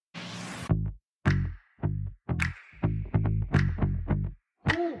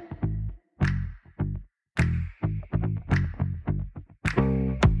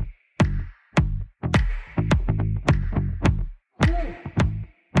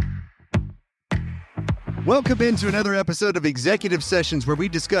Welcome into another episode of Executive Sessions, where we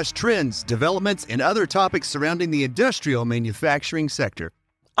discuss trends, developments, and other topics surrounding the industrial manufacturing sector.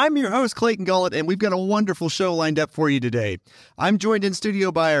 I'm your host, Clayton Gullett, and we've got a wonderful show lined up for you today. I'm joined in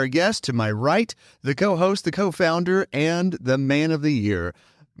studio by our guest to my right, the co-host, the co-founder, and the man of the year,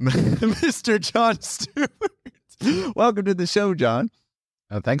 Mr. John Stewart. Welcome to the show, John.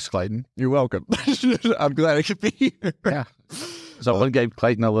 Thanks, Clayton. You're welcome. I'm glad I could be here. Yeah. Someone gave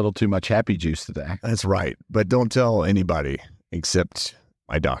Clayton a little too much happy juice today. That's right. But don't tell anybody except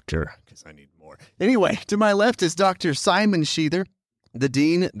my doctor, because I need more. Anyway, to my left is Dr. Simon Sheather, the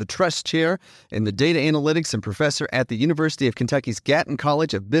Dean, the Trust Chair in the Data Analytics and Professor at the University of Kentucky's Gatton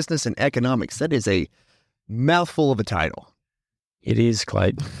College of Business and Economics. That is a mouthful of a title. It is,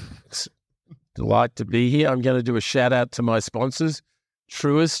 Clayton. It's a delight to be here. I'm going to do a shout out to my sponsors.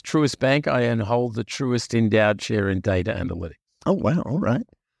 Truist Bank. I hold the Truist Endowed Chair in Data Analytics. Oh, wow. All right.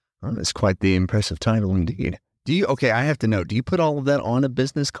 Well, that's quite the impressive title indeed. I have to know, do you put all of that on a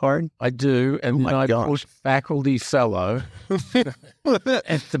business card? I do, and then I put faculty fellow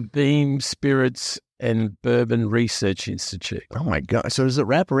at the Beam Spirits and Bourbon Research Institute. Oh, my God. So does it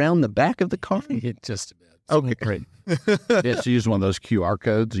wrap around the back of the card? Yeah, just about. Okay. Yes, you use one of those QR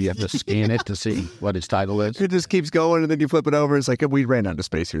codes. You have to scan it to see what its title is. It just keeps going, and then you flip it over. It's like, we ran out of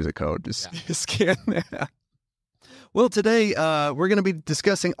space. Here's a code. Just scan that. Well, today we're going to be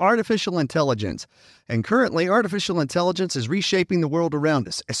discussing artificial intelligence. And currently, artificial intelligence is reshaping the world around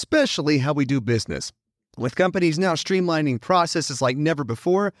us, especially how we do business. With companies now streamlining processes like never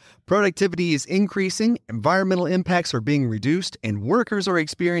before, productivity is increasing, environmental impacts are being reduced, and workers are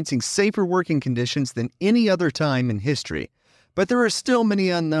experiencing safer working conditions than any other time in history. But there are still many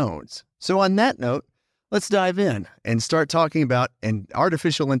unknowns. So on that note, let's dive in and start talking about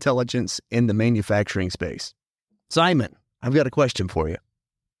artificial intelligence in the manufacturing space. Simon, I've got a question for you.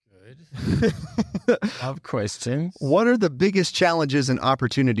 Good. Love questions. What are the biggest challenges and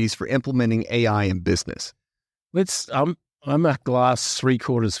opportunities for implementing AI in business? I'm a glass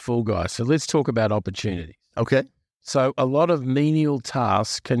 3/4 full guy, so let's talk about opportunities. Okay. So a lot of menial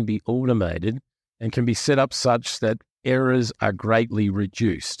tasks can be automated and can be set up such that errors are greatly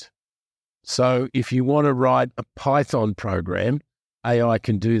reduced. So if you want to write a Python program, AI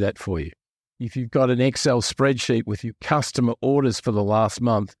can do that for you. If you've got an Excel spreadsheet with your customer orders for the last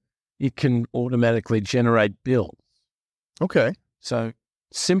month, it can automatically generate bills. Okay. So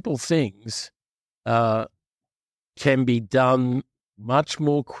simple things can be done much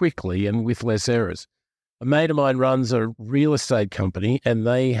more quickly and with less errors. A mate of mine runs a real estate company, and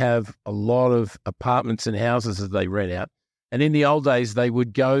they have a lot of apartments and houses that they rent out. And in the old days, they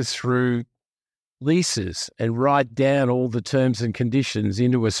would go through leases and write down all the terms and conditions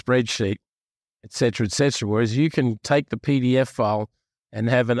into a spreadsheet, et cetera, whereas you can take the PDF file and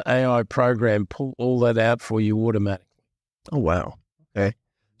have an AI program pull all that out for you automatically. Oh, wow. Okay.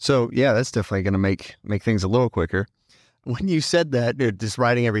 So, yeah, that's definitely going to make things a little quicker. When you said that, just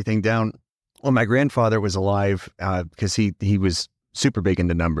writing everything down, well, my grandfather was alive because he was super big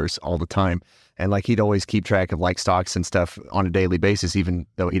into numbers all the time. And he'd always keep track of stocks and stuff on a daily basis, even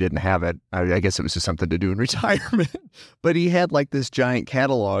though he didn't have it. I guess it was just something to do in retirement. But he had this giant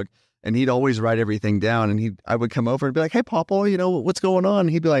catalog. And he'd always write everything down, and I would come over and be like, "Hey, Papa, what's going on?" And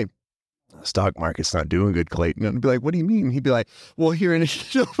he'd be like, "The stock market's not doing good, Clayton." And I'd be like, "What do you mean?" And he'd be like, "Well, here," and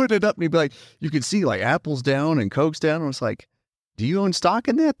he'd open it up, and he'd be like, "You could see Apple's down and Coke's down." And I was like, "Do you own stock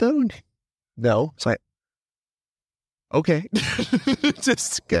in that though?" No. It's like, okay,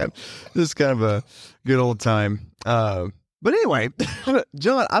 just kind of a good old time. But anyway,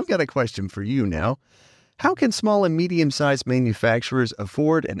 John, I've got a question for you now. How can small and medium-sized manufacturers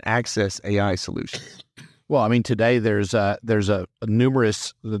afford and access AI solutions? Well, I mean, today there's a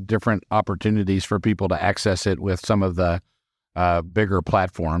numerous different opportunities for people to access it with some of the bigger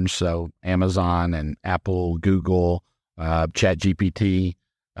platforms. So Amazon and Apple, Google, ChatGPT,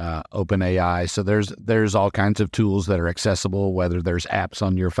 OpenAI. So there's all kinds of tools that are accessible, whether there's apps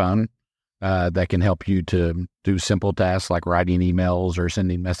on your phone that can help you to do simple tasks like writing emails or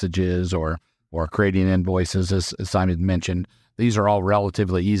sending messages or creating invoices, as Simon mentioned. These are all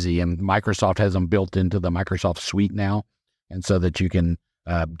relatively easy, and Microsoft has them built into the Microsoft suite now, and so that you can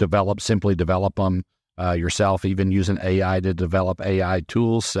simply develop them yourself, even using AI to develop AI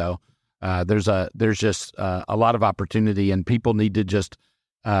tools. So there's just a lot of opportunity, and people need to just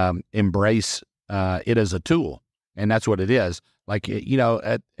embrace it as a tool, and that's what it is.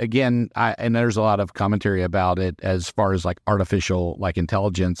 Again, and there's a lot of commentary about it as far as artificial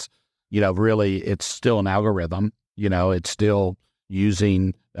intelligence. Really, it's still an algorithm. It's still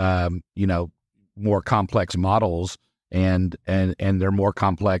using, more complex models and they're more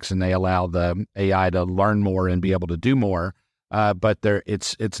complex, and they allow the AI to learn more and be able to do more. But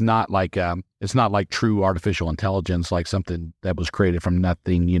it's not like true artificial intelligence, like something that was created from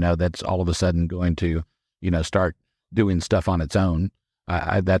nothing, that's all of a sudden going to, start doing stuff on its own.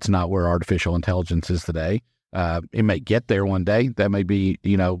 That's not where artificial intelligence is today. It may get there one day. That may be,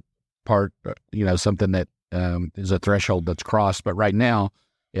 something that is a threshold that's crossed. But right now,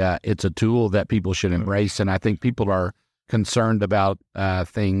 it's a tool that people should embrace. And I think people are concerned about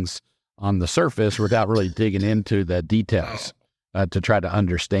things on the surface without really digging into the details to try to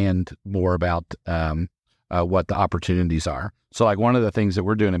understand more about what the opportunities are. So like one of the things that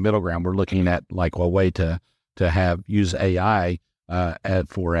we're doing at MiddleGround, we're looking at like a way to use AI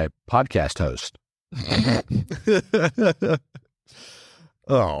for a podcast host.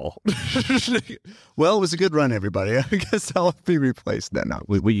 Oh, well, it was a good run, everybody. I guess I'll be replaced then.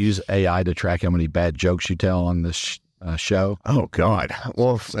 We use AI to track how many bad jokes you tell on this show. Oh God!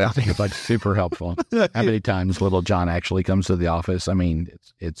 Well, I think it's like super helpful. How many times Little John actually comes to the office? I mean,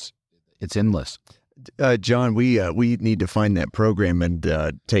 it's endless. John, we need to find that program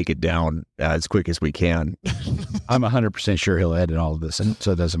and take it down as quick as we can. I'm 100% sure he'll edit all of this, and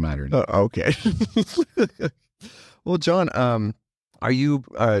so it doesn't matter. Okay. Well, John, are you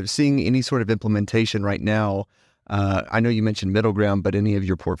seeing any sort of implementation right now? I know you mentioned MiddleGround, but any of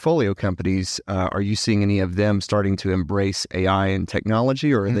your portfolio companies, are you seeing any of them starting to embrace AI and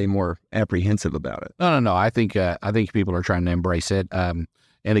technology, or are they more apprehensive about it? No. I think people are trying to embrace it. And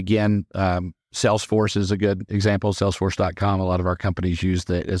again, Salesforce is a good example. Salesforce.com. A lot of our companies use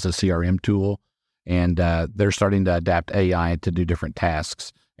that as a CRM tool, and they're starting to adapt AI to do different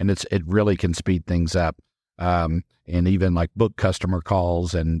tasks, and it really can speed things up. And even like book customer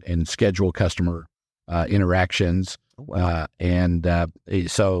calls and schedule customer interactions.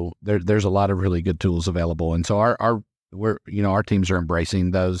 So there's a lot of really good tools available. And so our teams are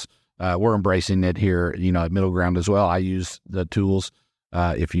embracing those. We're embracing it here, at MiddleGround as well. I use the tools.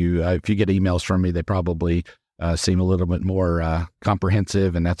 If you get emails from me, they probably seem a little bit more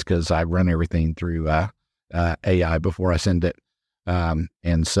comprehensive, and that's because I run everything through AI before I send it.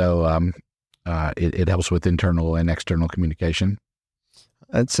 And so it helps with internal and external communication.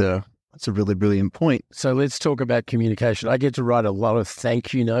 That's a really brilliant point. So let's talk about communication. I get to write a lot of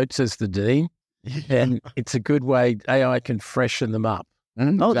thank you notes as the dean, and it's a good way. AI can freshen them up.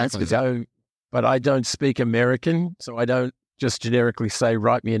 Oh, that's good. So, but I don't speak American, so I don't just generically say,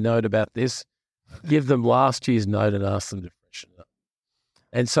 write me a note about this. Give them last year's note and ask them to freshen it up.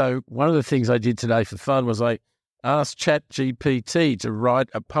 And so one of the things I did today for fun was I asked ChatGPT to write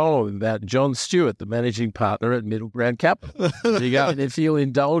a poem about John Stewart, the managing partner at MiddleGround Capital. There you go. And if you'll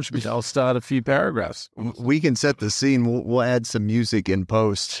indulge me, I'll start a few paragraphs. We can set the scene. We'll add some music in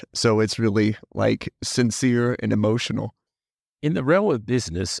post, so it's really like sincere and emotional. In the realm of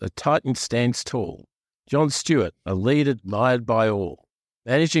business, a titan stands tall. John Stewart, a lead admired by all,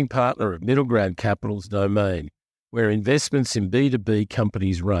 managing partner of MiddleGround Capital's domain, where investments in B2B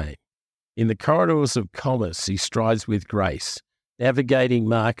companies reign. In the corridors of commerce, he strides with grace, navigating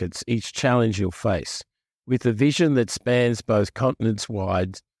markets, each challenge he'll face, with a vision that spans both continents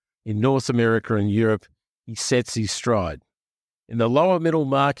wide. In North America and Europe, he sets his stride. In the lower middle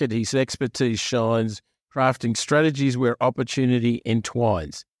market, his expertise shines, crafting strategies where opportunity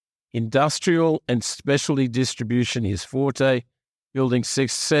entwines. Industrial and specialty distribution, his forte, building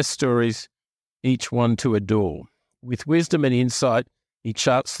success stories, each one to adore. With wisdom and insight, he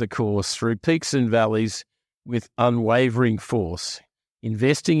charts the course through peaks and valleys with unwavering force,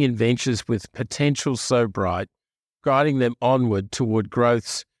 investing in ventures with potential so bright, guiding them onward toward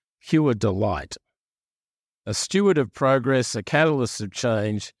growth's pure delight. A steward of progress, a catalyst of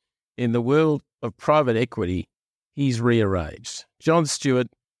change, in the world of private equity, he's rearranged. John Stewart,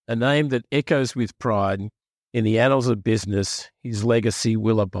 a name that echoes with pride in the annals of business, his legacy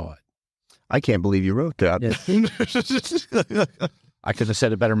will abide. I can't believe you wrote that. Yeah. I could have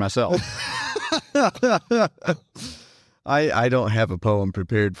said it better myself. I don't have a poem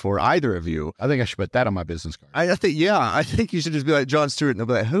prepared for either of you. I think I should put that on my business card. I think you should just be like John Stewart, and they'll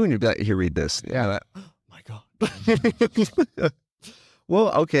be like, who? And you'll be like, here, read this. Yeah. Like, oh my God.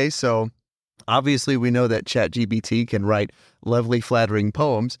 Well, okay, so obviously we know that ChatGPT can write lovely, flattering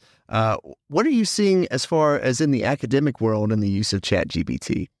poems. What are you seeing as far as in the academic world and the use of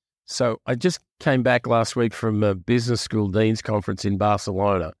ChatGPT? So I just came back last week from a business school dean's conference in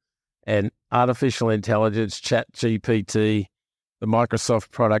Barcelona, and artificial intelligence, ChatGPT, the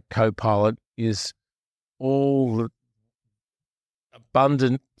Microsoft product Copilot is all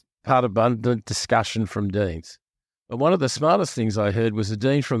abundant discussion from deans. But one of the smartest things I heard was a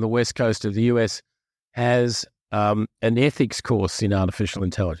dean from the west coast of the US has an ethics course in artificial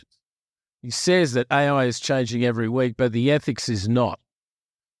intelligence. He says that AI is changing every week, but the ethics is not.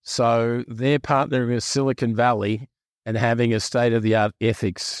 So they're partnering with Silicon Valley and having a state-of-the-art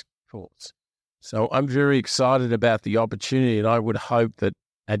ethics course. So I'm very excited about the opportunity, and I would hope that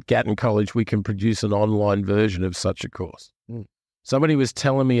at Gatton College we can produce an online version of such a course. Somebody was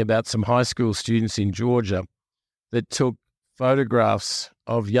telling me about some high school students in Georgia that took photographs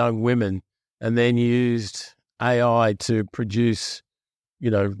of young women and then used AI to produce,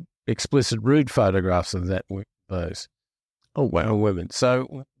 explicit rude photographs of those. Oh, wow. Women.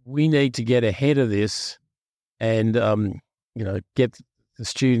 So we need to get ahead of this and, get the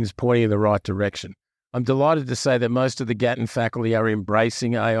students pointing in the right direction. I'm delighted to say that most of the Gatton faculty are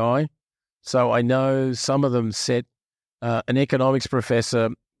embracing AI. So I know some of them set, an economics professor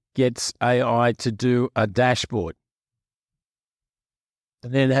gets AI to do a dashboard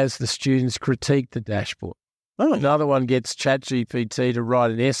and then has the students critique the dashboard. Oh. Another one gets ChatGPT to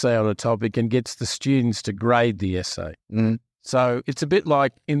write an essay on a topic and gets the students to grade the essay. So it's a bit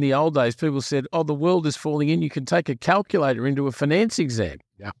like in the old days, people said, the world is falling in. You can take a calculator into a finance exam.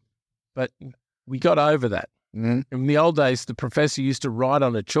 Yeah. But we got over that. In the old days, the professor used to write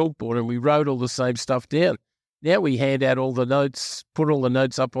on a chalkboard and we wrote all the same stuff down. Now we hand out all the notes, put all the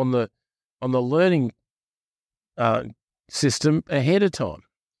notes up on the learning system ahead of time.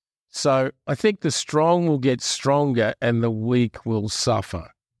 So I think the strong will get stronger and the weak will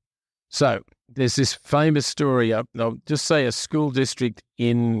suffer. So there's this famous story, I'll just say a school district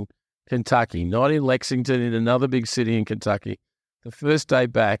in Kentucky, not in Lexington, in another big city in Kentucky. The first day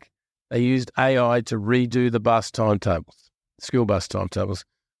back, they used AI to redo the bus timetables, school bus timetables.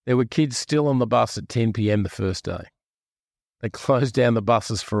 There were kids still on the bus at 10 p.m. the first day. They closed down the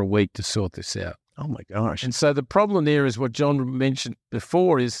buses for a week to sort this out. Oh, my gosh. And so the problem there is what John mentioned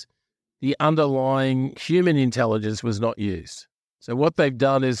before is the underlying human intelligence was not used. So what they've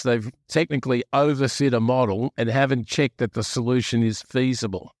done is they've technically overfit a model and haven't checked that the solution is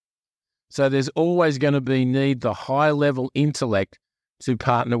feasible. So there's always going to be need the high-level intellect to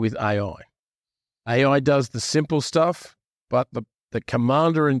partner with AI. AI does the simple stuff, but the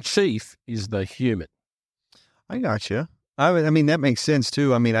commander-in-chief is the human. I got you. I mean, that makes sense,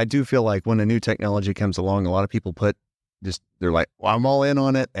 too. I mean, I do feel like when a new technology comes along, a lot of people they're like, well, I'm all in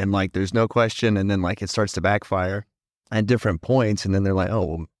on it, and like, there's no question, and then like it starts to backfire at different points, and then they're like, oh,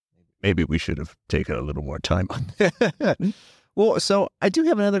 well, maybe we should have taken a little more time on that. Well, so I do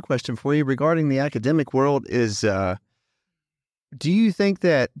have another question for you regarding the academic world is, do you think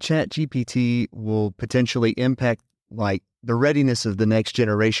that ChatGPT will potentially impact like the readiness of the next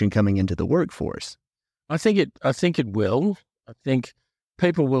generation coming into the workforce? I think it will. I think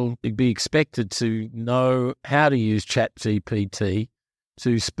people will be expected to know how to use ChatGPT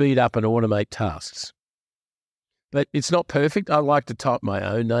to speed up and automate tasks. But it's not perfect. I like to type my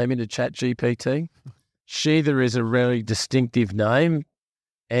own name into ChatGPT. Sheather is a really distinctive name,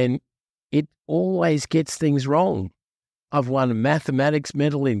 and it always gets things wrong. I've won a mathematics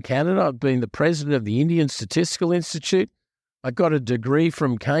medal in Canada. I've been the president of the Indian Statistical Institute. I got a degree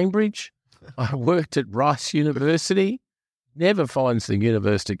from Cambridge. I worked at Rice University. Never finds the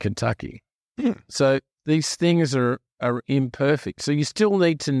University of Kentucky. So these things are imperfect. So you still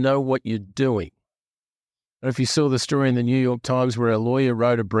need to know what you're doing. And if you saw the story in the New York Times where a lawyer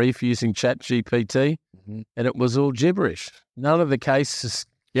wrote a brief using ChatGPT and it was all gibberish. None of the cases.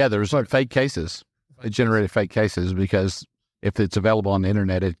 Yeah, there was fake cases. It generated fake cases because if it's available on the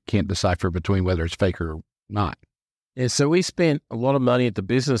internet, it can't decipher between whether it's fake or not. Yeah, so we spent a lot of money at the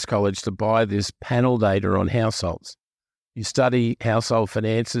business college to buy this panel data on households. You study household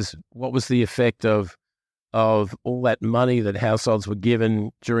finances. What was the effect of all that money that households were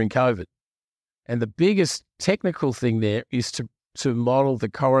given during COVID? And the biggest technical thing there is to model the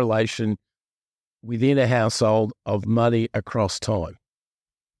correlation within a household of money across time.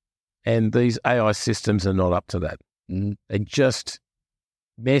 And these AI systems are not up to that. They just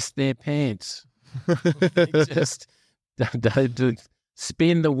mess their pants. They just don't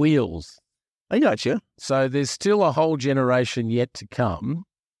spin the wheels. I got you. So there's still a whole generation yet to come.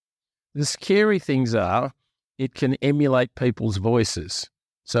 The scary things are it can emulate people's voices.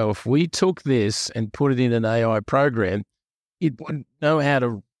 So if we took this and put it in an AI program, it would know how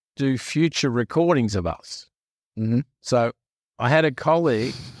to do future recordings of us. So I had a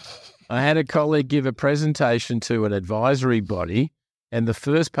colleague give a presentation to an advisory body, and the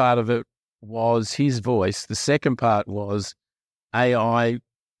first part of it was his voice. The second part was AI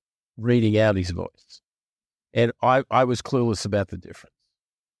reading out his voice. And I was clueless about the difference.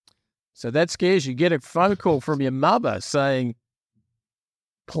 So that scares you. Get a phone call from your mother saying,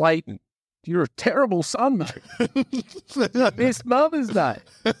 Clayton, You're a terrible son, mate. Best Mother's Day.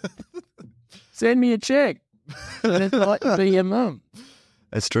 Send me a check. And it's like to be your mum.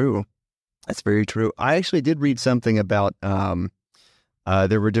 That's true. That's very true. I actually did read something about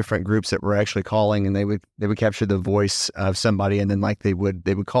there were different groups that were actually calling, and they would capture the voice of somebody, and then like they would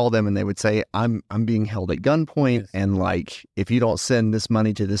call them and they would say, I'm being held at gunpoint, and like if you don't send this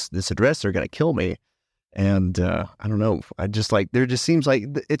money to this address, they're gonna kill me. And I don't know. I just like it seems like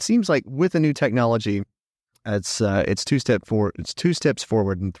with the new technology, it's two steps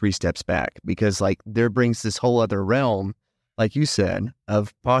forward and 3 steps back, because like there brings this whole other realm, like you said,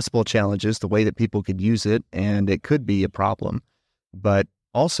 of possible challenges, the way that people could use it, and it could be a problem. But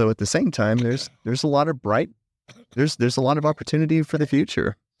also at the same time, there's a lot of there's a lot of opportunity for the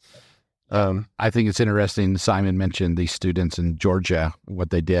future. I think it's interesting. Simon mentioned these students in Georgia,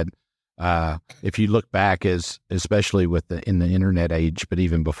 what they did. If you look back, especially in the internet age, but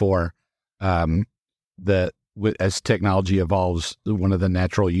even before, as technology evolves, one of the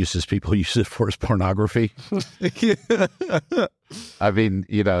natural uses people use it for is pornography. I mean,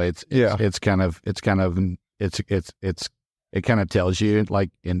 it kind of tells you, like,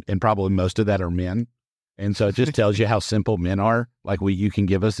 and probably most of that are men. And so it just tells you how simple men are. Like, you can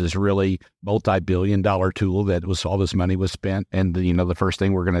give us this really multi-billion-dollar tool that all this money was spent. And, the first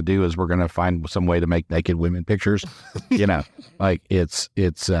thing we're going to do is we're going to find some way to make naked women pictures, like and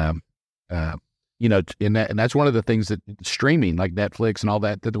that's one of the things that streaming, like Netflix and all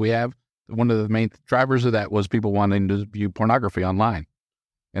that we have. One of the main drivers of that was people wanting to view pornography online.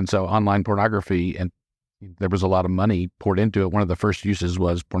 And so online pornography, and there was a lot of money poured into it. One of the first uses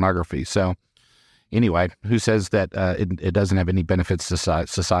was pornography. So anyway, who says that it doesn't have any benefits to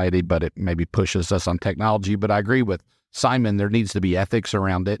society, but it maybe pushes us on technology? But I agree with Simon, there needs to be ethics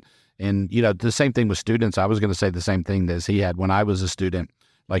around it. And, the same thing with students. I was going to say the same thing as he had when I was a student.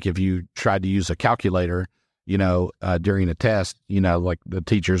 Like if you tried to use a calculator, during a test, like the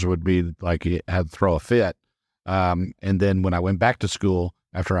teachers would be like, had to throw a fit. And then when I went back to school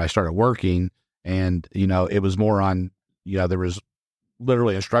after I started working, and, it was more on, there was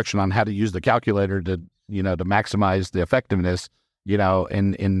literally instruction on how to use the calculator to maximize the effectiveness,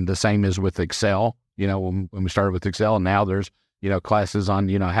 and the same is with Excel, when we started with Excel, and now there's, classes on,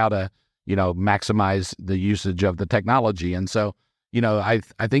 how to, maximize the usage of the technology. And so, I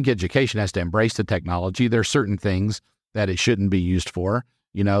think education has to embrace the technology. There's certain things that it shouldn't be used for,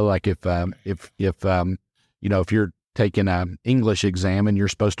 like if you're taking an English exam and you're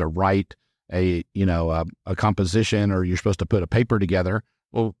supposed to write a composition, or you're supposed to put a paper together.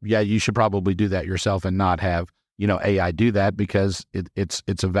 Well, yeah, you should probably do that yourself and not have, AI do that, because it's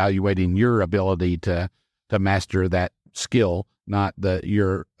evaluating your ability to master that skill, not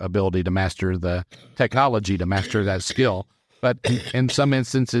your ability to master the technology to master that skill. But in some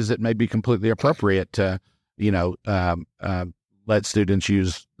instances, it may be completely appropriate to, let students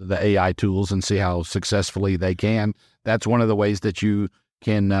use the AI tools and see how successfully they can. That's one of the ways that you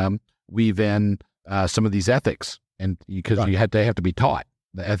can weave in some of these ethics, and because they have to be taught.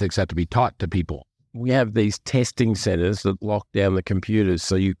 The ethics have to be taught to people. We have these testing centers that lock down the computers,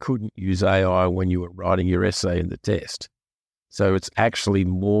 so you couldn't use AI when you were writing your essay in the test. So it's actually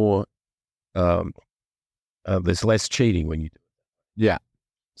more, there's less cheating when you do it. Yeah.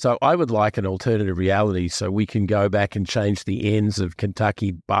 So I would like an alternative reality so we can go back and change the ends of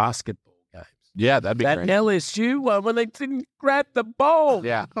Kentucky basketball games. Yeah, that'd be great. That LSU one when they didn't grab the ball.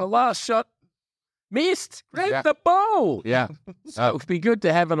 Yeah. The last shot missed. Grab the ball. Yeah. So it would be good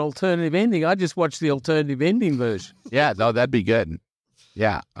to have an alternative ending. I just watched the alternative ending version. Yeah, no, that'd be good.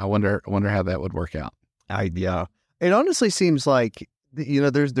 Yeah, I wonder how that would work out. Yeah. It honestly seems like,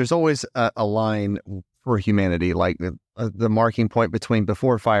 there's always a line for humanity, like the marking point between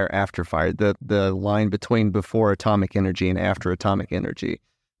before fire, after fire, the line between before atomic energy and after atomic energy,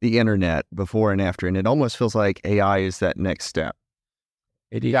 the internet before and after. And it almost feels like AI is that next step.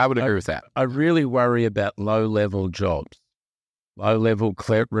 Yeah, I would agree with that. I really worry about low-level jobs. Low-level,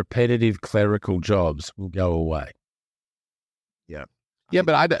 repetitive clerical jobs will go away. Yeah. Yeah,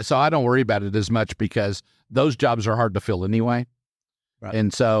 but I don't worry about it as much, because those jobs are hard to fill anyway. Right.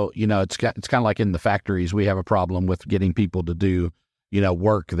 And so, it's kind of like in the factories, we have a problem with getting people to do,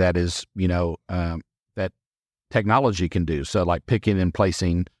 work that is, that technology can do. So like picking and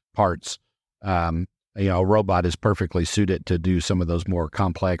placing parts, a robot is perfectly suited to do some of those more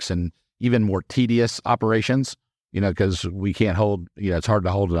complex and even more tedious operations, because we can't hold, it's hard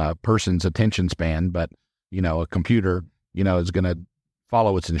to hold a person's attention span, but, a computer, is going to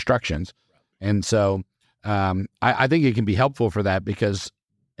follow its instructions. And so, I think it can be helpful for that,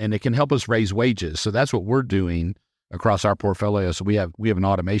 and it can help us raise wages. So that's what we're doing across our portfolio. So we have an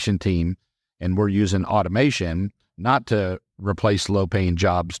automation team, and we're using automation not to replace low-paying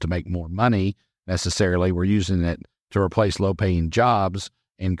jobs to make more money necessarily. We're using it to replace low-paying jobs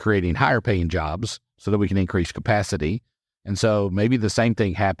and creating higher-paying jobs so that we can increase capacity. And so maybe the same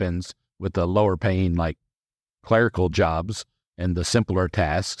thing happens with the lower-paying, like clerical jobs and the simpler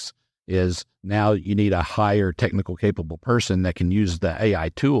tasks, is now you need a higher technical capable person that can use the AI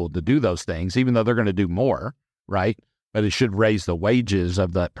tool to do those things, even though they're going to do more, right? But it should raise the wages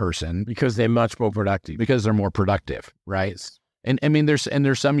of that person because they're much more productive. Because they're more productive, right? Yes. And I mean, there's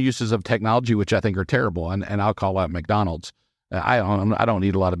some uses of technology which I think are terrible, and I'll call out McDonald's. I don't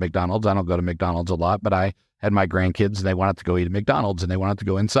eat a lot of McDonald's. I don't go to McDonald's a lot, but I had my grandkids and they wanted to go eat at McDonald's and they wanted to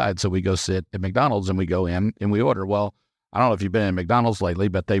go inside, so we go sit at McDonald's and we go in and we order. Well, I don't know if you've been in McDonald's lately,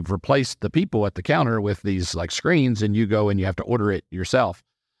 but they've replaced the people at the counter with these like screens, and you go and you have to order it yourself.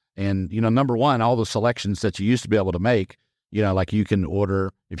 And, number one, all the selections that you used to be able to make, like you can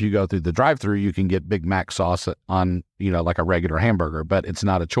order, if you go through the drive-through, you can get Big Mac sauce on, like a regular hamburger, but it's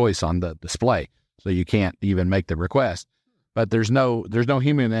not a choice on the display. So you can't even make the request. But there's no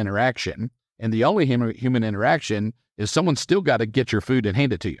human interaction. And the only human interaction is someone's still got to get your food and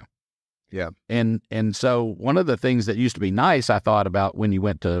hand it to you. Yeah. And so one of the things that used to be nice, I thought about when you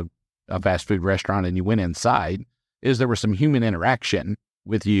went to a fast food restaurant and you went inside, is there was some human interaction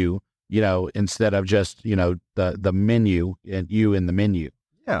with you, instead of just, the menu and you in the menu.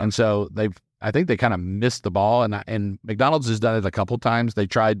 Yeah. And so I think they kind of missed the ball, and McDonald's has done it a couple times. They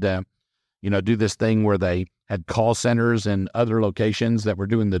tried to, do this thing where they had call centers in other locations that were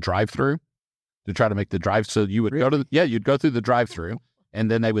doing the drive-through to try to make the drive. So you would you'd go through the drive-through, and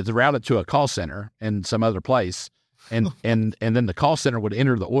then they would route it to a call center in some other place. And then the call center would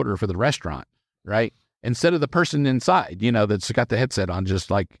enter the order for the restaurant, right? Instead of the person inside, that's got the headset on, just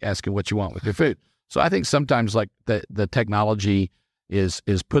like asking what you want with your food. So I think sometimes like the technology is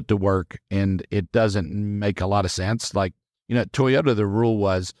put to work and it doesn't make a lot of sense. Like, at Toyota, the rule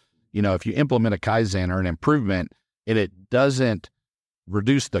was, if you implement a Kaizen or an improvement and it doesn't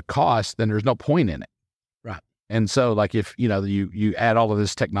reduce the cost, then there's no point in it. Right. And so like if, you add all of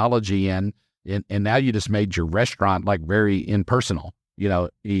this technology in, and now you just made your restaurant like very impersonal,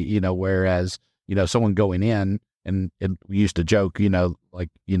 whereas, someone going in, and we used to joke,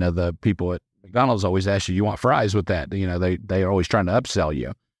 the people at McDonald's always ask you want fries with that? They are always trying to upsell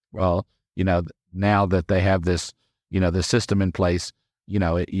you. Well, now that they have this, this system in place, you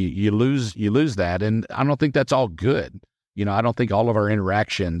lose that. And I don't think that's all good. I don't think all of our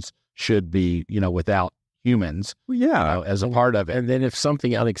interactions should be, without humans, as a part of it. And then if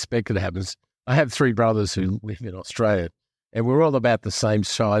something unexpected happens, I have 3 brothers who live in Australia, and we're all about the same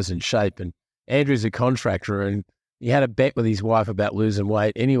size and shape. And Andrew's a contractor, and he had a bet with his wife about losing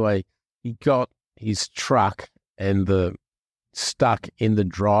weight. Anyway, he got his truck and stuck in the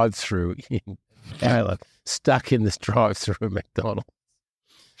drive-through at McDonald's.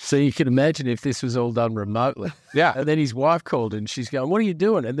 So you can imagine if this was all done remotely. Yeah. And then his wife called and she's going, "What are you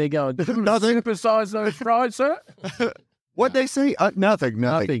doing?" And they're going, "Nothing. Supersize those fries, sir." What'd they say? Nothing.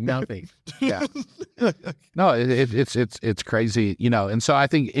 Yeah. No, it's crazy, and so I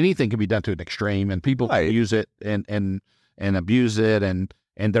think anything can be done to an extreme, and people can use it and abuse it, and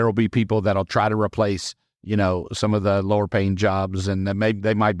there will be people that'll try to replace, some of the lower paying jobs, and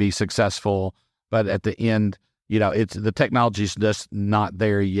they might be successful, but at the end, it's the technology's just not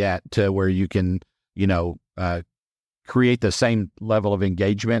there yet to where you can, create the same level of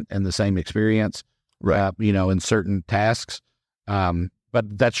engagement and the same experience. Right. In certain tasks.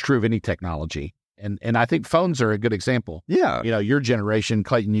 But that's true of any technology. And I think phones are a good example. Yeah. Your generation,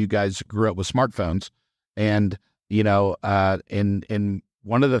 Clayton, you guys grew up with smartphones. And, and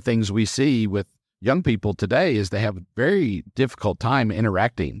one of the things we see with young people today is they have a very difficult time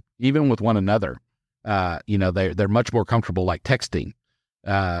interacting, even with one another. They're much more comfortable like texting.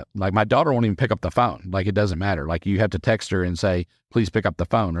 Like my daughter won't even pick up the phone. Like it doesn't matter. Like you have to text her and say, "Please pick up the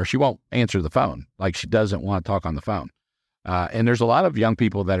phone," or she won't answer the phone. Like she doesn't want to talk on the phone. And there's a lot of young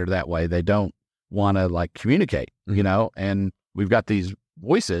people that are that way. They don't want to like communicate, and we've got these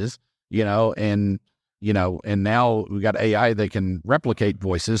voices, and now we've got AI, they can replicate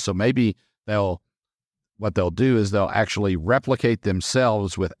voices. So maybe what they'll do is they'll actually replicate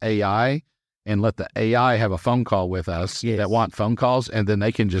themselves with AI and let the AI have a phone call with us that want phone calls, and then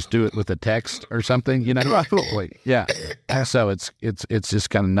they can just do it with a text or something, Yeah. So it's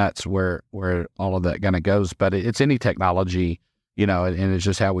just kind of nuts where all of that kind of goes, but it's any technology, and it's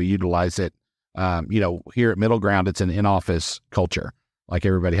just how we utilize it. Here at MiddleGround, it's an in-office culture. Like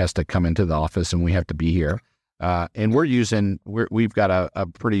everybody has to come into the office and we have to be here. And we've got a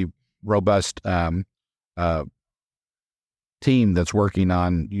pretty robust, team that's working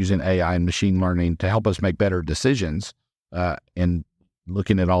on using AI and machine learning to help us make better decisions, and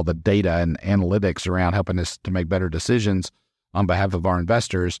looking at all the data and analytics around helping us to make better decisions on behalf of our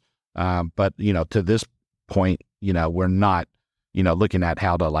investors. But, to this point, we're not, looking at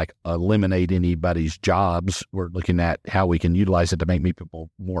how to like eliminate anybody's jobs. We're looking at how we can utilize it to make people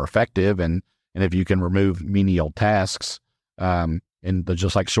more effective. And if you can remove menial tasks, and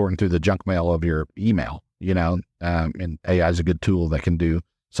just like sorting through the junk mail of your email, and AI is a good tool that can do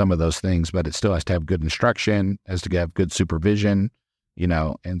some of those things, but it still has to have good instruction, has to have good supervision,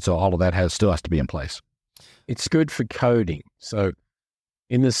 and so all of that still has to be in place. It's good for coding. So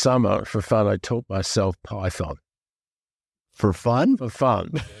in the summer, for fun, I taught myself Python. For fun? For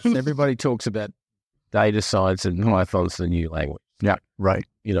fun. Everybody talks about data science, and Python's the new language. Yeah, right.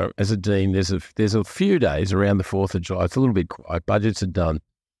 As a dean, there's a few days around the 4th of July. It's a little bit quiet. Budgets are done.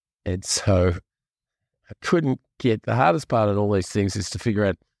 And so I couldn't get, the hardest part of all these things is to figure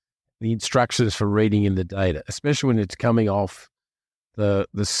out the instructions for reading in the data, especially when it's coming off the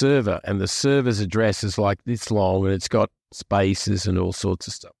server, and the server's address is like this long and it's got spaces and all sorts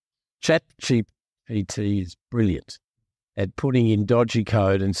of stuff. ChatGPT is brilliant at putting in dodgy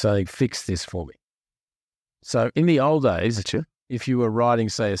code and saying, fix this for me. So in the old days, if you were writing,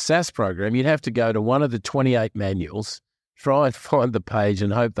 say, a SAS program, you'd have to go to one of the 28 manuals, try and find the page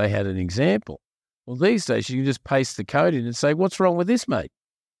and hope they had an example. Well, these days you can just paste the code in and say, what's wrong with this, mate?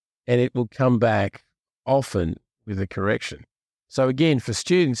 And it will come back often with a correction. So again, for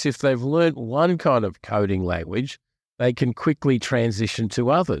students, if they've learned one kind of coding language, they can quickly transition to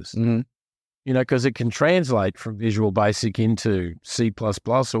others, because it can translate from Visual Basic into C++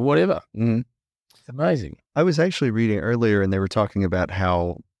 or whatever. Mm-hmm. It's amazing. I was actually reading earlier, and they were talking about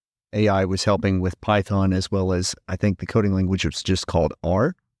how AI was helping with Python, as well as, I think, the coding language was just called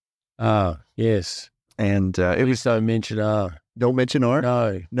R. Yes. And it was... Don't mention R. Don't mention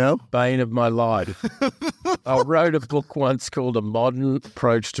R? No? Bane of my life. I wrote a book once called A Modern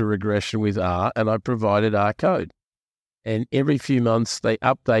Approach to Regression with R, and I provided R code. And every few months they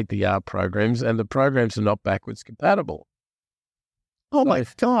update the R programs, and the programs are not backwards compatible. Oh, my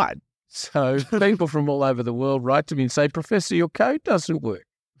God. So people from all over the world write to me and say, Professor, your code doesn't work.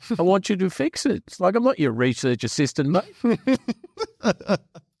 I want you to fix it. It's like, I'm not your research assistant, mate.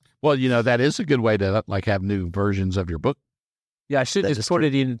 Well, that is a good way to like have new versions of your book. Yeah, I should just put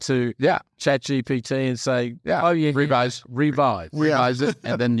it into ChatGPT and say, revise it,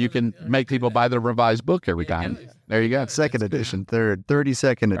 and then you can make people buy the revised book every time. There you go. Second edition, third,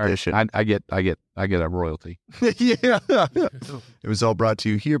 32nd edition. I get a royalty. Yeah. It was all brought to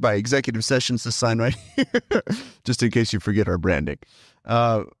you here by Executive Sessions, to sign right here, just in case you forget our branding.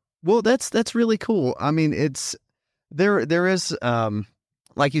 Well, that's really cool. I mean, there is,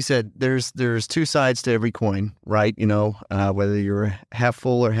 like you said, there's two sides to every coin, right? Whether you're a half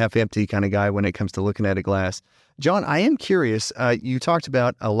full or half empty kind of guy when it comes to looking at a glass. John, I am curious. You talked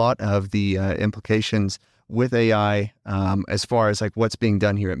about a lot of the implications with AI as far as like what's being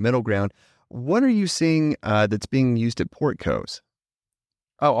done here at MiddleGround. What are you seeing that's being used at Portco's?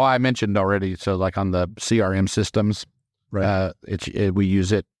 Oh, I mentioned already. So like on the CRM systems, right? We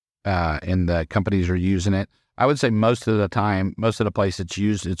use it, and the companies are using it. I would say most of the time, most of the place it's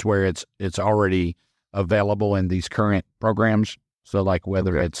used, it's where it's already available in these current programs. So like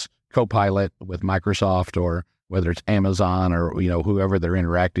whether it's Copilot with Microsoft, or whether it's Amazon, or whoever they're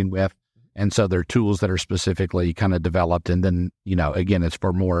interacting with. And so they're tools that are specifically kind of developed. And then, again, it's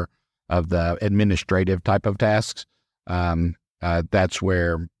for more of the administrative type of tasks. That's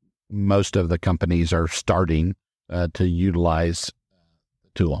where most of the companies are starting to utilize the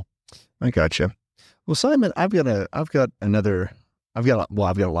tool. I gotcha. Well, Simon, I've got a lot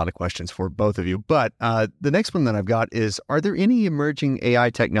of questions for both of you, but the next one that I've got is, are there any emerging AI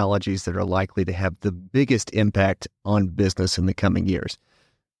technologies that are likely to have the biggest impact on business in the coming years?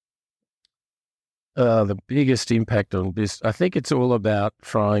 The biggest impact on business, I think it's all about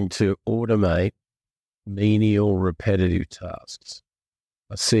trying to automate menial, repetitive tasks.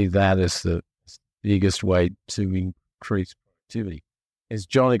 I see that as the biggest way to increase productivity. As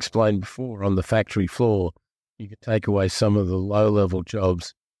John explained before, on the factory floor, you can take away some of the low-level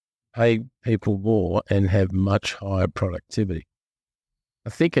jobs, pay people more, and have much higher productivity. I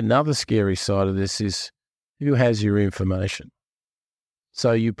think another scary side of this is who has your information.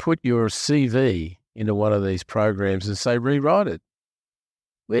 So you put your CV into one of these programs and say, rewrite it.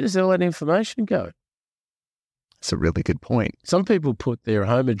 Where does all that information go? That's a really good point. Some people put their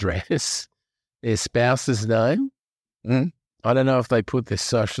home address, their spouse's name. I don't know if they put their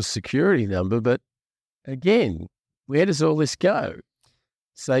social security number, but again, where does all this go?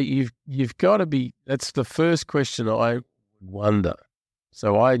 So you've got to be, that's the first question I would wonder.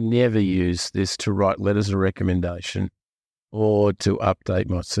 So I never use this to write letters of recommendation or to update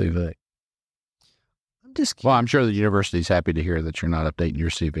my CV. Well, I'm sure the university's happy to hear that you're not updating your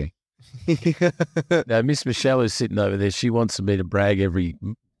CV. Now, Miss Michelle is sitting over there. She wants me to brag every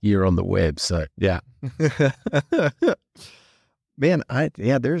year on the web. So Yeah. Man,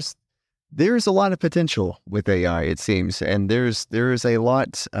 there's a lot of potential with AI, it seems, and there's a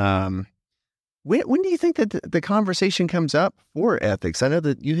lot. When do you think that the conversation comes up for ethics? I know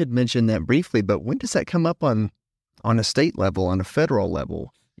that you had mentioned that briefly, but when does that come up on a state level, on a federal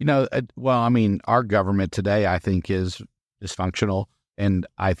level? Well, I mean, our government today, I think, is dysfunctional, and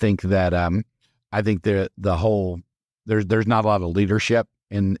I think that the whole there's not a lot of leadership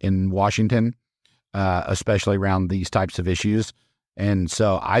in Washington, especially around these types of issues, and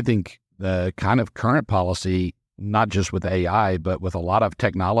so I think the kind of current policy, not just with AI, but with a lot of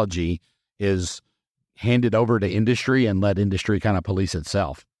technology, is handed over to industry and let industry kind of police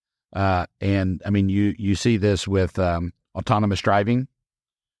itself. And I mean, you see this with autonomous driving.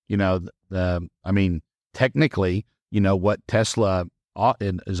 Technically, what Tesla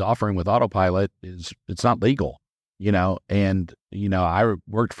is offering with autopilot it's not legal, and, I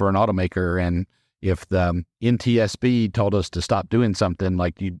worked for an automaker, and if the NTSB told us to stop doing something,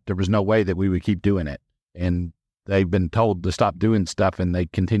 there was no way that we would keep doing it. And they've been told to stop doing stuff and they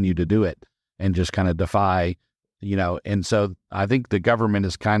continue to do it and just kind of defy, and so I think the government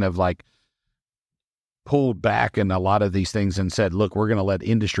is kind of pulled back in a lot of these things and said, look, we're going to let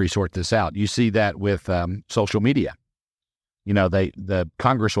industry sort this out. You see that with social media. The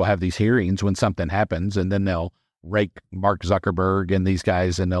Congress will have these hearings when something happens, and then they'll rake Mark Zuckerberg and these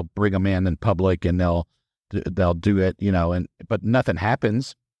guys, and they'll bring them in public, and they'll do it, but nothing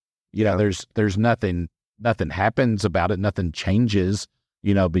happens. There's nothing happens about it. Nothing changes,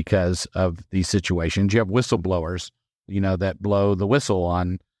 because of these situations. You have whistleblowers, that blow the whistle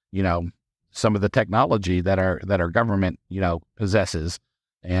on, some of the technology that our government, possesses.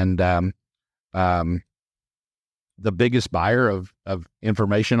 And the biggest buyer of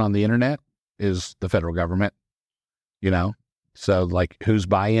information on the internet is the federal government, So who's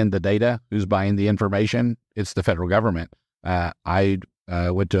buying the data? Who's buying the information? It's the federal government. I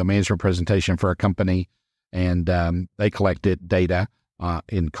went to a management presentation for a company, and they collected data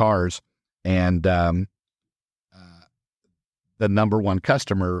in cars, and the number one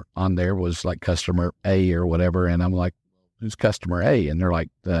customer on there was customer A or whatever. And I'm like, who's customer A? And they're like,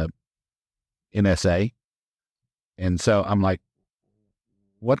 the NSA. And so I'm like,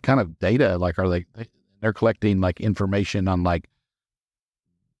 what kind of data? They're collecting information on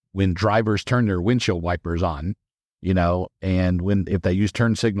when drivers turn their windshield wipers on, and if they use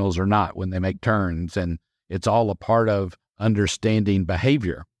turn signals or not, when they make turns, and it's all a part of understanding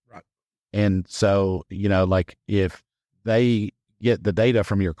behavior. Right. And so, if they get the data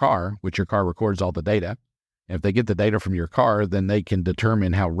from your car, which your car records all the data, and if they get the data from your car, then they can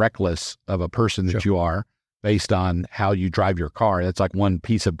determine how reckless of a person that you are based on how you drive your car. That's one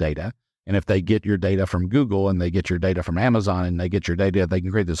piece of data. And if they get your data from Google, and they get your data from Amazon, and they get your data, they can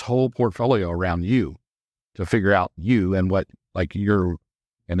create this whole portfolio around you to figure out you and what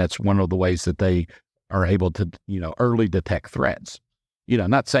and that's one of the ways that they are able to, early detect threats.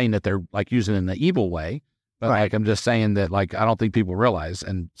 Not saying that they're using it in the evil way, but right. I'm just saying that I don't think people realize.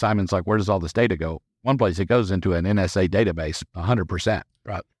 And Simon's where does all this data go? One place it goes into an NSA database, 100%.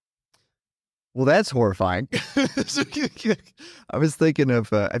 Right. Well, that's horrifying. I was thinking of,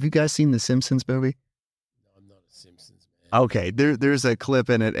 have you guys seen the Simpsons movie? No, I'm not a Simpsons man. Okay, there's a clip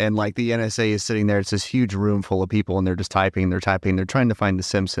in it, and the NSA is sitting there. It's this huge room full of people, and they're just typing. They're trying to find the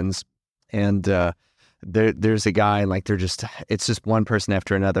Simpsons, and there's a guy, and it's just one person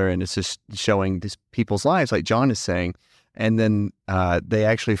after another, and it's just showing these people's lives, like John is saying. And then they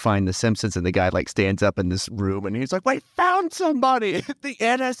actually find the Simpsons, and the guy stands up in this room, and he's like, "Wait, found somebody! The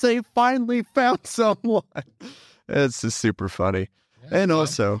NSA finally found someone." It's just super funny. Yeah, and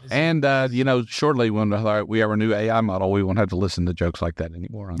also, shortly when we have our new AI model, we won't have to listen to jokes like that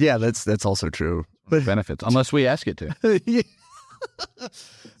anymore. Yeah, that's also true. But benefits, unless we ask it to. Yeah.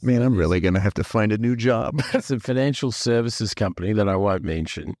 Man, I'm really going to have to find a new job. It's a financial services company that I won't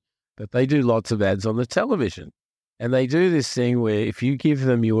mention, but they do lots of ads on the television. And they do this thing where if you give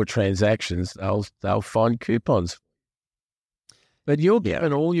them your transactions, they'll find coupons. But you're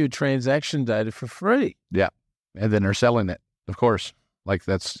given all your transaction data for free. Yeah. And then they're selling it, of course.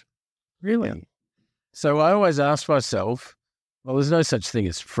 That's... Really? Yeah. So I always ask myself, well, there's no such thing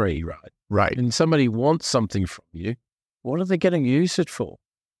as free, right? Right. And somebody wants something from you. What are they going to use it for?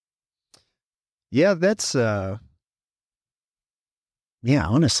 Yeah, that's...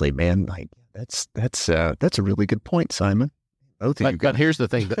 honestly, man, That's a really good point, Simon. Both of you But here's the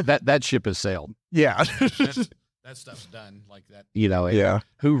thing: that ship has sailed. Yeah. That stuff's done like that. Yeah.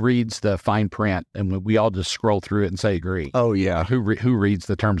 Who reads the fine print, and we all just scroll through it and say agree? Oh yeah. Who reads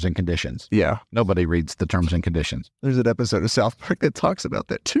the terms and conditions? Yeah. Nobody reads the terms and conditions. There's an episode of South Park that talks about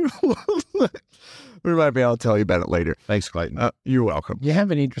that too. Remind me, I'll tell you about it later. Thanks, Clayton. You're welcome. You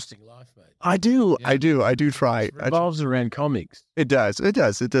have an interesting life, mate. I do. Yeah. I do try. It revolves around comics. It does. It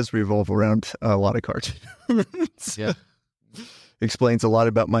does revolve around a lot of cartoons. Yeah. Explains a lot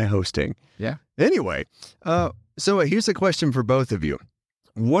about my hosting. Yeah. Anyway, so here's a question for both of you.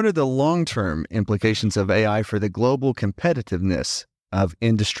 What are the long-term implications of AI for the global competitiveness of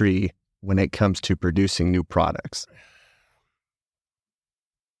industry when it comes to producing new products?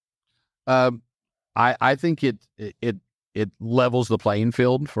 I think it levels the playing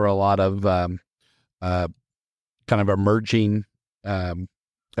field for a lot of kind of emerging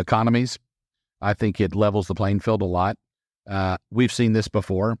economies. I think it levels the playing field a lot. We've seen this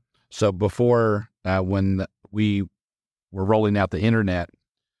before. So before, when we were rolling out the internet,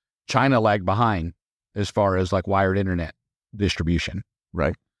 China lagged behind as far as like wired internet distribution.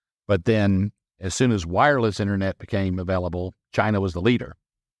 Right. But then as soon as wireless internet became available, China was the leader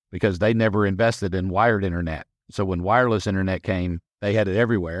because they never invested in wired internet. So when wireless internet came, they had it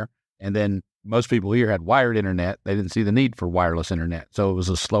everywhere. And then most people here had wired internet. They didn't see the need for wireless internet. So it was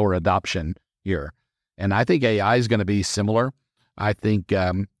a slower adoption here. And I think AI is going to be similar. I think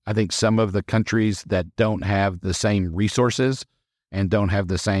some of the countries that don't have the same resources and don't have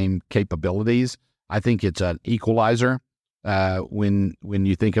the same capabilities, I think it's an equalizer when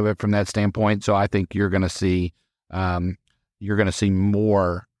you think of it from that standpoint. So I think you're going to see more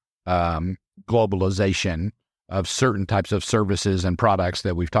globalization of certain types of services and products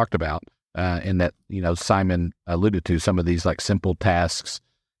that we've talked about, and that Simon alluded to some of these like simple tasks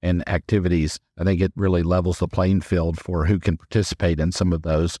and activities. I think it really levels the playing field for who can participate in some of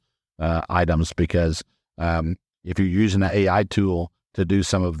those items, because if you're using an AI tool to do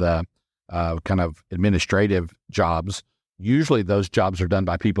some of the kind of administrative jobs, usually those jobs are done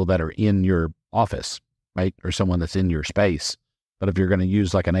by people that are in your office, right? Or someone that's in your space. But if you're going to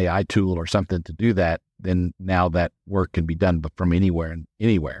use like an AI tool or something to do that, then now that work can be done from anywhere and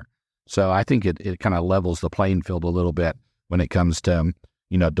anywhere. So I think it kind of levels the playing field a little bit when it comes to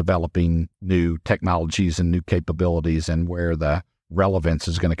developing new technologies and new capabilities and where the relevance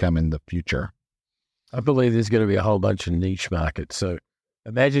is going to come in the future. I believe there's going to be a whole bunch of niche markets. So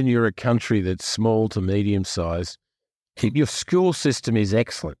imagine you're a country that's small to medium size. Your school system is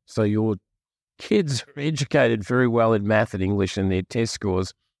excellent. So your kids are educated very well in math and English, and their test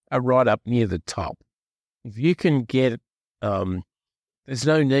scores are right up near the top. If you can get, there's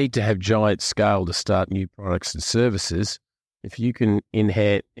no need to have giant scale to start new products and services. If you can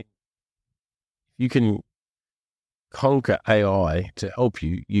conquer AI to help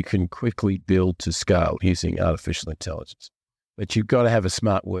you, you can quickly build to scale using artificial intelligence. But you've got to have a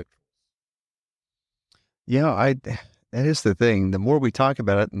smart workforce. Yeah, that is the thing. The more we talk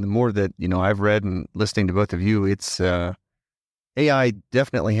about it, and the more that I've read and listening to both of you, it's AI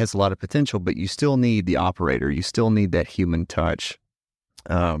definitely has a lot of potential, but you still need the operator. You still need that human touch.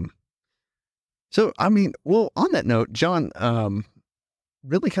 So, I mean, well, on that note, John,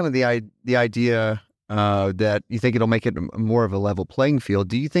 really kind of the idea that you think it'll make it more of a level playing field.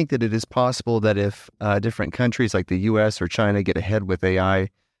 Do you think that it is possible that if different countries like the U.S. or China get ahead with AI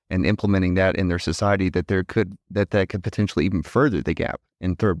and implementing that in their society, that that could potentially even further the gap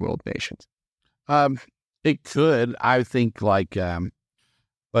in third world nations? It could, I think, but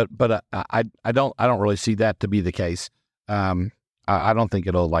I don't really see that to be the case. I don't think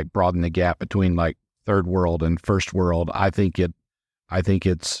it'll like broaden the gap between like third world and first world. I think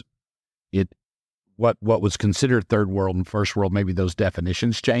it's what was considered third world and first world. Maybe those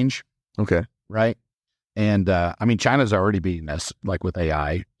definitions change. Okay. Right. And I mean, China's already beaten us like with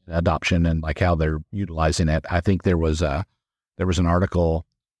AI adoption and like how they're utilizing it. I think there was an article,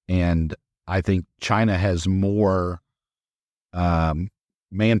 and I think China has more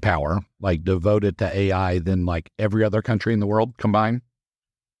manpower like devoted to AI than like every other country in the world combined.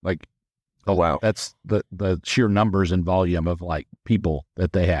 Like, oh wow, that's the sheer numbers and volume of like people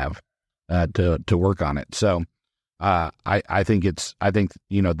that they have to work on it. So I think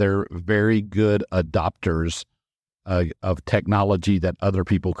they're very good adopters of technology that other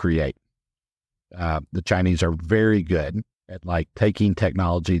people create. The Chinese are very good at like taking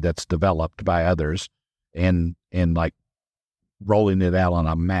technology that's developed by others and like rolling it out on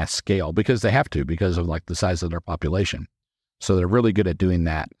a mass scale because they have to, because of like the size of their population. So they're really good at doing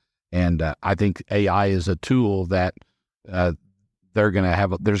that. And I think AI is a tool that there's going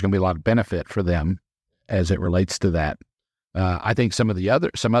to be a lot of benefit for them as it relates to that. I think some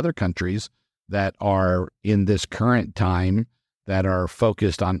other countries that are in this current time that are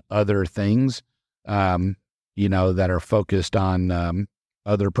focused on other things, that are focused on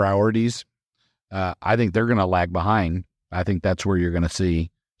other priorities, I think they're going to lag behind. I think that's where you're going to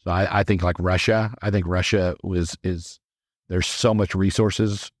see. So I think like Russia. I think Russia there's so much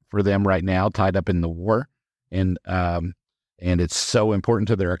resources for them right now tied up in the war, and it's so important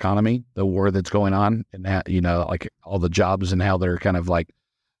to their economy, the war that's going on, and that, like all the jobs and how they're kind of like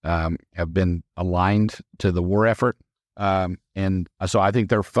have been aligned to the war effort. And so I think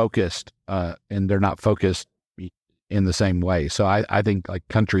they're focused, and they're not focused in the same way. So I think like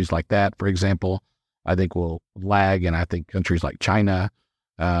countries like that, for example, I think will lag, and I think countries like China,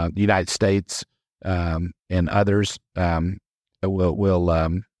 the United States, and others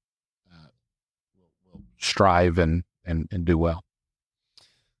will strive and do well.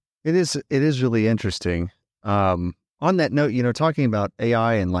 It is really interesting. On that note, talking about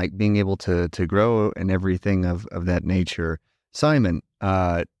AI and like being able to grow and everything of that nature, Simon,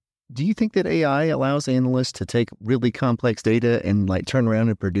 do you think that AI allows analysts to take really complex data and like turn around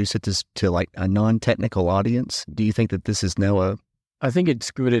and produce it to like a non-technical audience? Do you think that this is now I think it's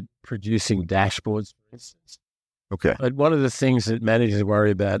good at producing dashboards, for instance. Okay. But one of the things that managers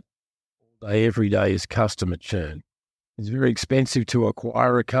worry about all day, every day is customer churn. It's very expensive to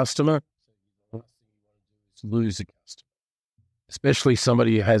acquire a customer. Lose a customer, especially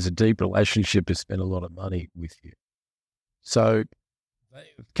somebody who has a deep relationship has spent a lot of money with you. So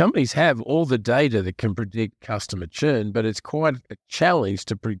companies have all the data that can predict customer churn, but it's quite a challenge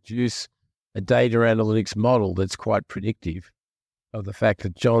to produce a data analytics model that's quite predictive of the fact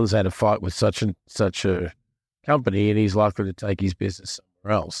that John's had a fight with such a company and he's likely to take his business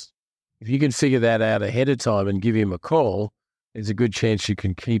somewhere else. If you can figure that out ahead of time and give him a call, there's a good chance you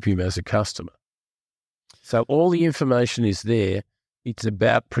can keep him as a customer. So all the information is there. It's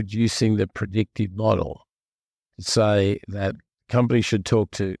about producing the predictive model to say that company should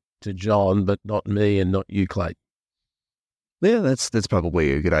talk to John, but not me and not you, Clayton. Yeah, that's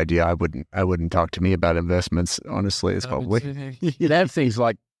probably a good idea. I wouldn't talk to me about investments, honestly. It's probably you'd have things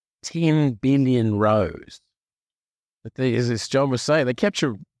like 10 billion rows. But as John was saying, they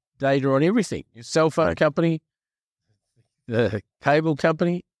capture data on everything. Your cell phone company, the cable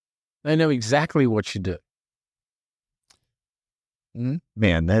company, they know exactly what you do.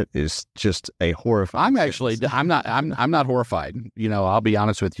 Man, that is just a horrifying. I'm not horrified. I'll be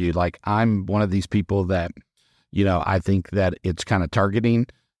honest with you. Like, I'm one of these people that, I think that it's kind of targeting,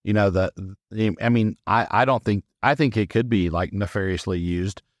 I think it could be like nefariously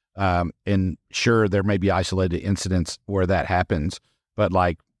used. And sure, there may be isolated incidents where that happens, but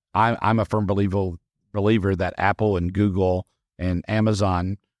like, I'm a firm believer that Apple and Google and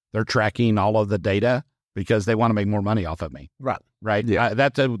Amazon, they're tracking all of the data because they want to make more money off of me. Right. Yeah.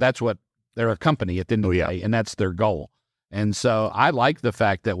 That's what they're a company at the end of the day, and that's their goal. And so I like the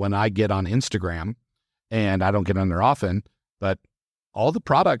fact that when I get on Instagram, and I don't get on there often, but all the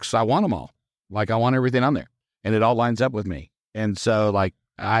products, I want them all. Like, I want everything on there, and it all lines up with me. And so like,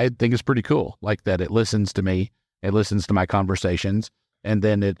 I think it's pretty cool, like that it listens to me, it listens to my conversations, and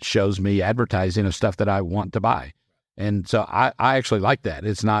then it shows me advertising of stuff that I want to buy. And so I actually like that.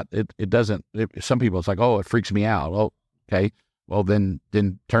 It's not, it doesn't, some people it's like, oh, it freaks me out. Oh, okay. Well, then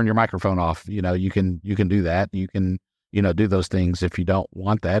turn your microphone off. You can do that. You can, do those things if you don't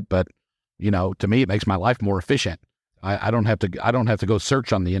want that. But, to me, it makes my life more efficient. I don't have to go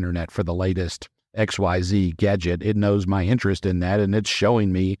search on the internet for the latest XYZ gadget. It knows my interest in that, and it's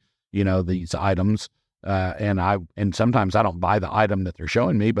showing me, these items. And sometimes I don't buy the item that they're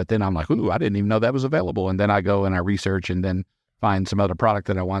showing me, but then I'm like, ooh, I didn't even know that was available. And then I go and I research and then find some other product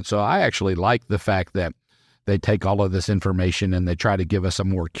that I want. So I actually like the fact that they take all of this information and they try to give us a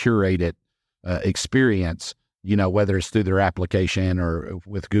more curated experience, whether it's through their application or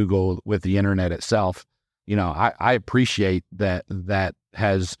with Google, with the internet itself. I appreciate that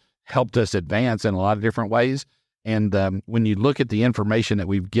has helped us advance in a lot of different ways. And when you look at the information that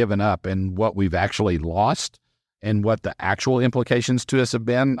we've given up and what we've actually lost and what the actual implications to us have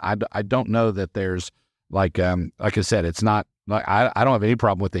been, I don't know that there's like I said, it's not like I don't have any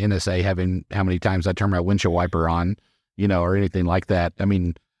problem with the NSA having how many times I turn my windshield wiper on, or anything like that. I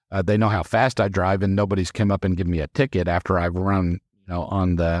mean, they know how fast I drive, and nobody's come up and given me a ticket after I've run,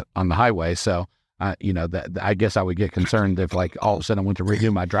 on the highway. So, I guess I would get concerned if like all of a sudden I went to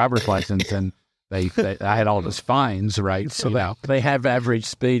renew my driver's license and I had all these fines, right? So they have average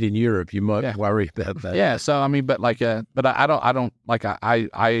speed in Europe. You might worry about that. Yeah. So I mean, but I don't like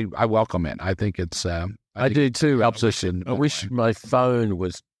I welcome it. I think it's I do too. Helps us in. I wish my phone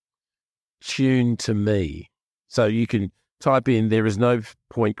was tuned to me, so you can type in "there is no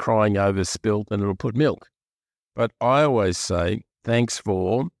point crying over spilt" and it'll put milk. But I always say thanks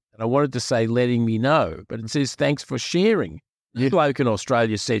for, and I wanted to say letting me know, but it says thanks for sharing. The bloke in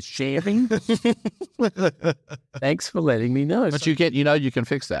Australia says sharing. Thanks for letting me know. But you can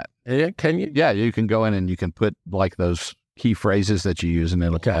fix that. Yeah, can you? Yeah, you can go in and you can put like those key phrases that you use, and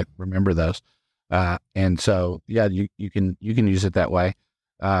it'll like, remember those. And so, yeah, you can use it that way.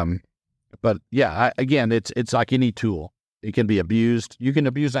 But yeah, again, it's like any tool. It can be abused. You can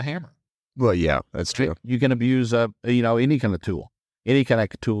abuse a hammer. Well, yeah, that's true. You can abuse any kind of tool. Any kind of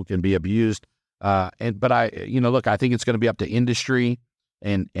tool can be abused. But I think it's going to be up to industry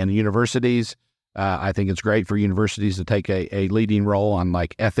and universities. I think it's great for universities to take a leading role on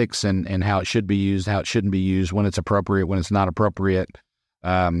like ethics and how it should be used, how it shouldn't be used, when it's appropriate, when it's not appropriate.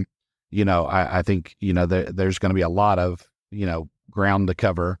 I think, there's going to be a lot of, ground to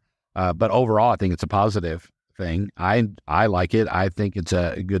cover. But overall, I think it's a positive thing. I like it. I think it's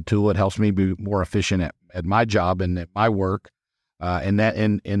a good tool. It helps me be more efficient at my job and at my work. And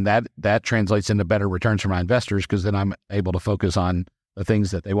that translates into better returns for my investors, because then I'm able to focus on the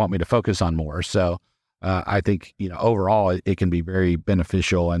things that they want me to focus on more. So I think, overall it can be very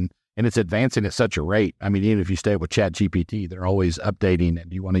beneficial, and it's advancing at such a rate. I mean, even if you stay with ChatGPT, they're always updating,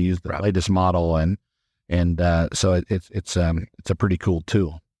 and you want to use the latest model, and so it's a pretty cool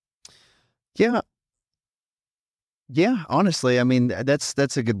tool. Yeah. Yeah. Honestly, I mean,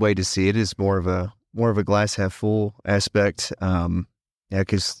 that's a good way to see it. Is more of a glass half full aspect.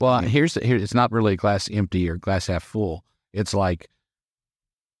 Because here's it's not really a glass empty or glass half full. It's like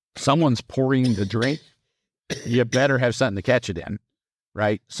someone's pouring the drink. You better have something to catch it in,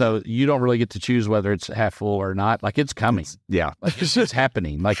 right? So you don't really get to choose whether it's half full or not. Like, it's coming. It's just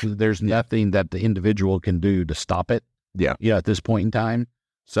happening. Like, there's nothing that the individual can do to stop it. Yeah. At this point in time.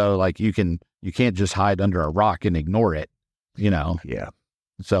 So like you can't just hide under a rock and ignore it. Yeah.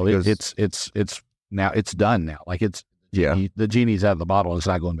 So it's now it's done now. Like the genie's out of the bottle. It's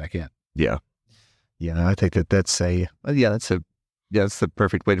not going back in. Yeah. Yeah. I think that's the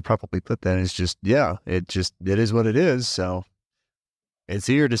perfect way to probably put that. Is just, it is what it is. So it's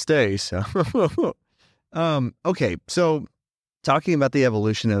here to stay. So, okay. So talking about the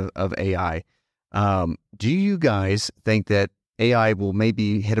evolution of AI, do you guys think that AI will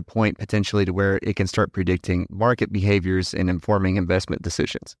maybe hit a point potentially to where it can start predicting market behaviors and informing investment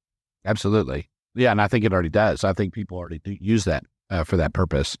decisions? Absolutely. Yeah. And I think it already does. I think people already do use that for that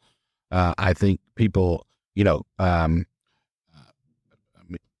purpose. I think people, Dr.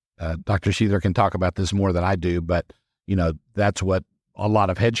 Sheather can talk about this more than I do, but, that's what a lot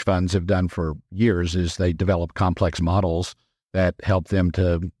of hedge funds have done for years, is they develop complex models that help them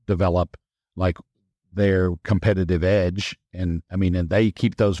to develop like their competitive edge. And they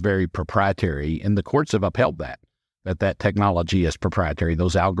keep those very proprietary, and the courts have upheld that technology is proprietary,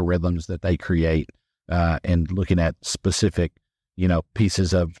 those algorithms that they create, and looking at specific,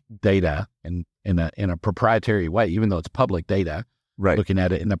 pieces of data and in a proprietary way, even though it's public data, right? Looking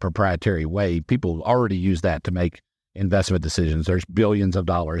at it in a proprietary way, people already use that to make investment decisions. There's billions of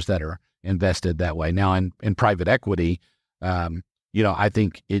dollars that are invested that way. Now in private equity, I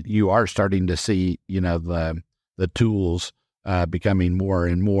think you are starting to see, the tools becoming more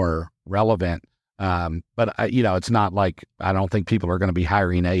and more relevant. But it's not like, I don't think people are going to be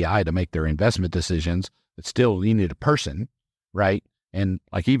hiring AI to make their investment decisions. But still, you need a person, right? And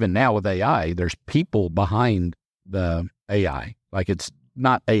like even now with AI, there's people behind the AI. Like, it's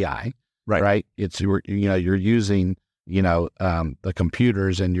not AI, right? It's you're using the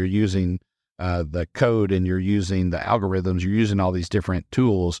computers, and you're using the code, and you're using the algorithms, you're using all these different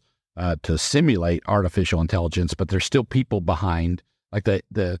tools to simulate artificial intelligence, but there's still people behind. Like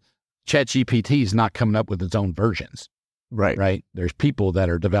the ChatGPT is not coming up with its own versions. Right. There's people that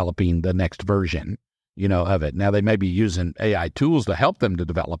are developing the next version, of it. Now they may be using AI tools to help them to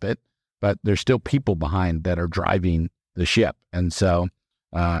develop it, but there's still people behind that are driving the ship. And so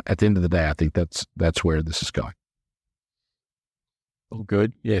at the end of the day, I think that's where this is going. Oh,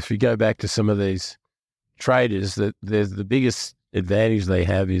 good. Yeah, if you go back to some of these traders, that there's the biggest advantage they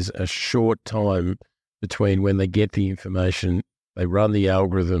have is a short time between when they get the information, they run the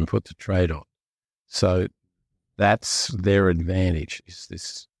algorithm, put the trade on. So that's their advantage, is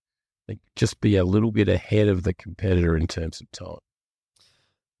this. They just be a little bit ahead of the competitor in terms of time.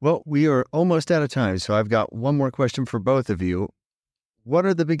 Well, we are almost out of time, so I've got one more question for both of you. What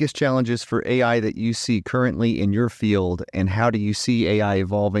are the biggest challenges for AI that you see currently in your field, and how do you see AI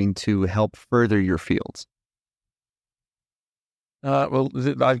evolving to help further your fields?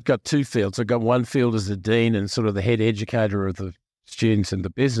 I've got two fields. I've got one field as a dean and sort of the head educator of the students in the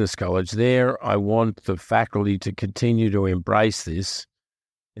business college. There, I want the faculty to continue to embrace this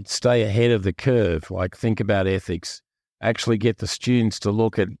and stay ahead of the curve, like think about ethics, actually get the students to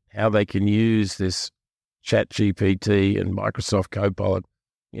look at how they can use this ChatGPT and Microsoft Copilot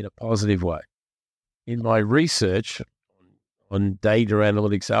in a positive way. In my research on data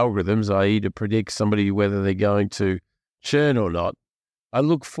analytics algorithms, i.e. to predict somebody whether they're going to churn or not, I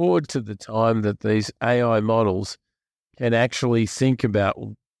look forward to the time that these AI models can actually think about,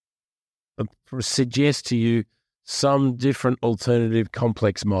 suggest to you some different alternative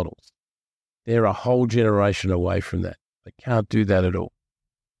complex models. They're a whole generation away from that. They can't do that at all.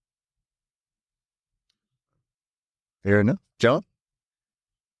 Fair enough. John?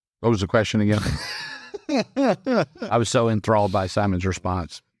 What was the question again? I was so enthralled by Simon's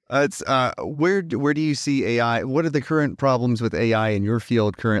response. It's where do you see AI? What are the current problems with AI in your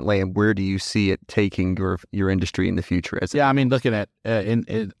field currently, and where do you see it taking your industry in the future? Looking at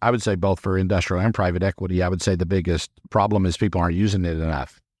I would say both for industrial and private equity, I would say the biggest problem is people aren't using it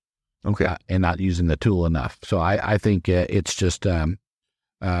enough, and not using the tool enough. So I think it's just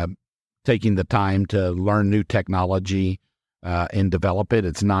taking the time to learn new technology and develop it.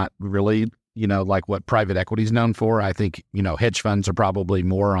 It's not really like what private equity is known for. I think, hedge funds are probably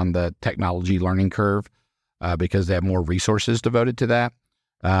more on the technology learning curve because they have more resources devoted to that.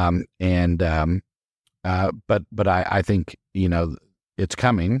 But I think, it's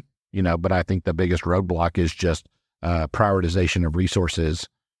coming, but I think the biggest roadblock is just prioritization of resources.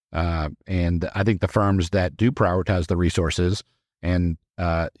 And I think the firms that do prioritize the resources and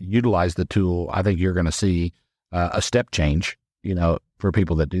utilize the tool, I think you're going to see a step change, for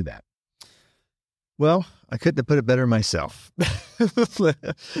people that do that. Well, I couldn't have put it better myself.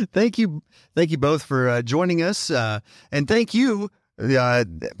 Thank you both for joining us, and thank you.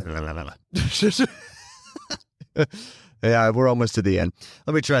 Yeah, we're almost to the end.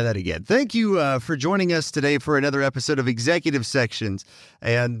 Let me try that again. Thank you for joining us today for another episode of Executive Sessions,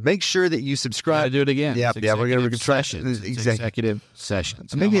 and make sure that you subscribe. Do it again. Yeah, we're going to try Executive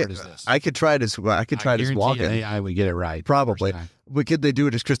Sessions. Maybe How hard is this? I could try it as Walken. AI would get it right. Probably. Could they do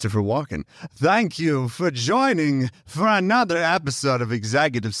it as Christopher Walken? Thank you for joining for another episode of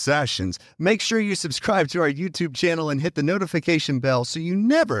Executive Sessions. Make sure you subscribe to our YouTube channel and hit the notification bell so you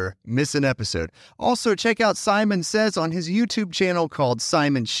never miss an episode. Also, check out Simon Says on his YouTube channel called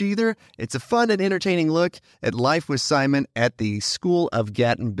Simon Sheather. It's a fun and entertaining look at life with Simon at the School of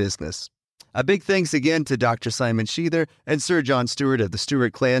Gatton Business. A big thanks again to Dr. Simon Sheather and Sir John Stewart of the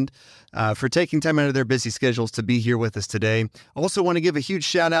Stewart clan for taking time out of their busy schedules to be here with us today. Also want to give a huge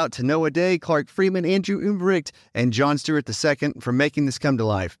shout out to Noah Day, Clark Freeman, Andrew Umbricht, and John Stewart II for making this come to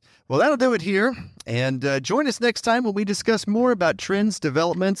life. Well, that'll do it here. And join us next time when we discuss more about trends,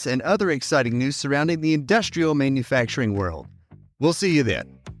 developments, and other exciting news surrounding the industrial manufacturing world. We'll see you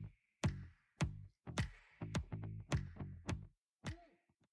then.